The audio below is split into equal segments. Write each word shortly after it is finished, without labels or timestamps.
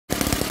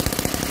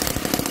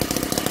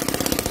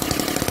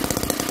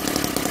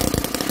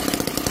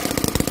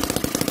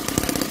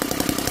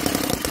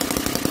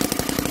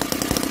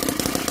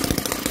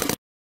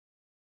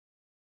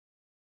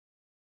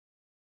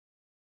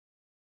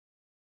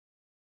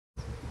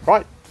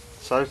Right,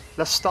 so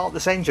let's start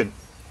this engine.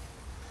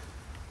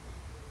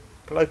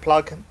 Glow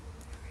plug,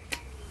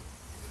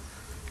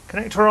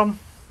 connector on.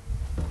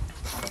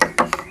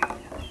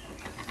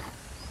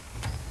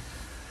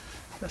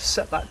 Let's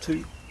set that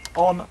to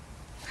on.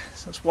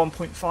 So that's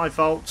 1.5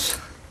 volts,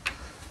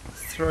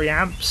 3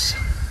 amps,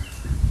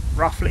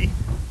 roughly.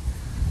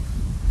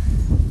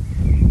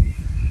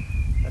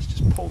 Let's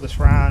just pull this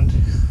round.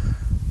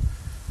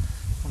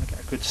 I want to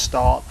get a good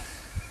start.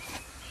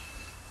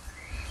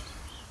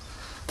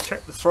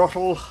 Check the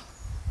throttle.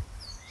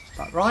 Is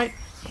that right?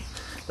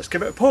 Let's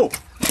give it a pull.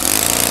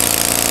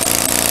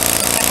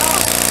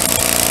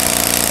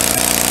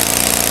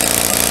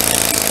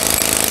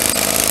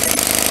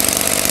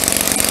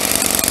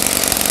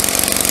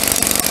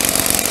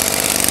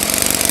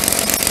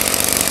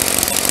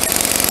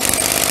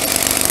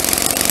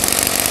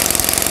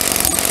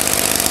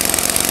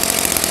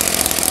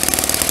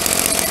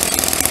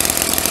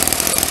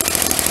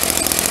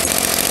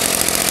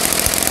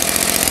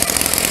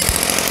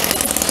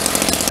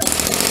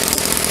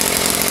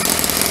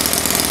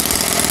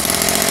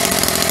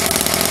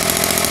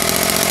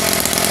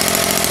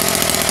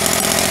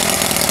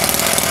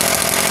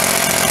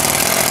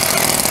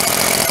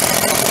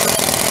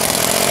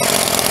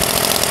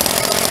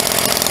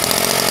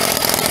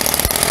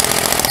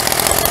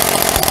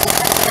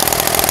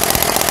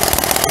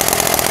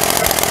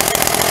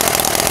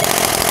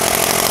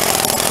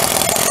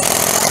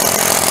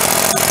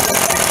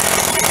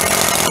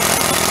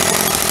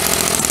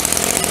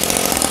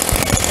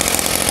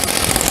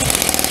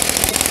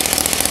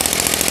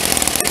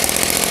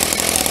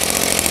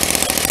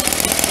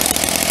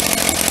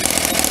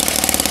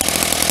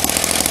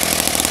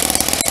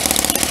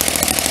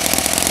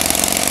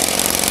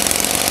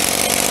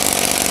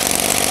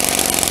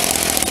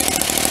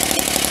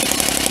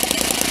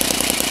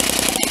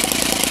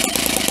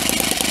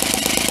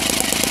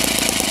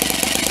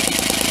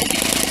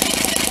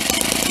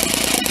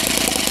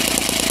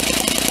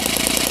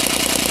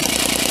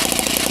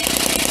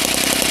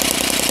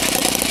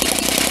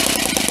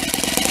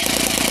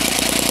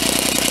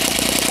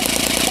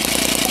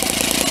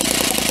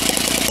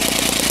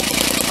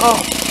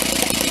 Oh.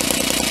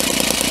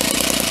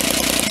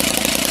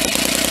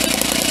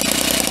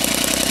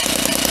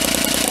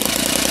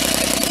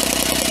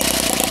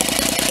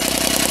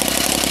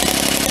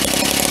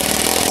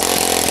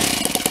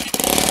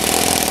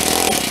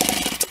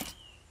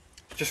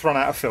 Just run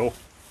out of fill,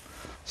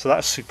 so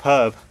that's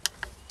superb.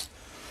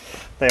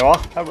 There you are,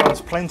 that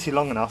runs plenty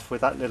long enough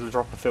with that little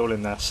drop of fuel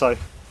in there. So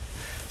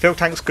fuel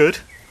tank's good,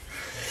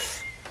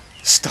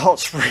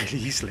 starts really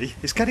easily.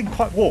 It's getting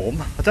quite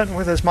warm. I don't know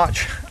whether there's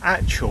much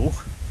actual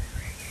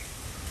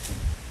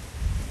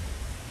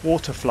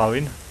water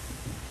flowing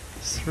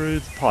through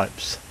the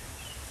pipes.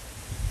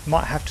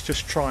 Might have to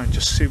just try and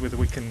just see whether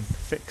we can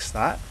fix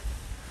that.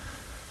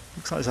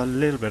 Looks like there's a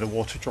little bit of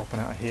water dropping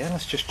out of here.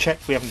 Let's just check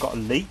we haven't got a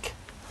leak.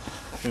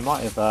 We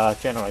might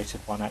have generated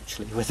one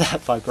actually with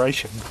that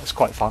vibration. That's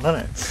quite fun, isn't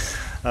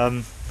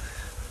it?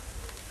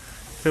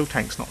 Fuel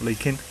tank's not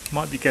leaking.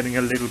 Might be getting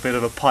a little bit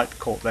of a pipe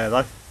caught there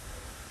though.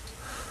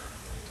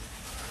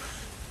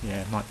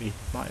 Yeah, might be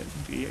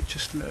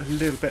just a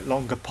little bit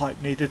longer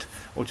pipe needed,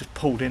 or just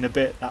pulled in a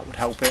bit. That would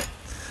help it.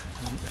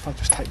 If I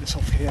just take this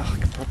off here, I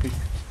can probably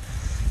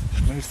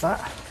just move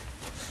that.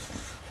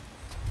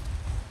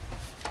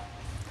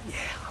 Yeah,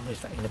 I'll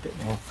move that in a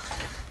bit more.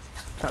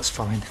 That's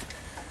fine.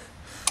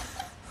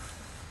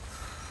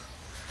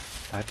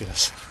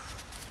 Fabulous.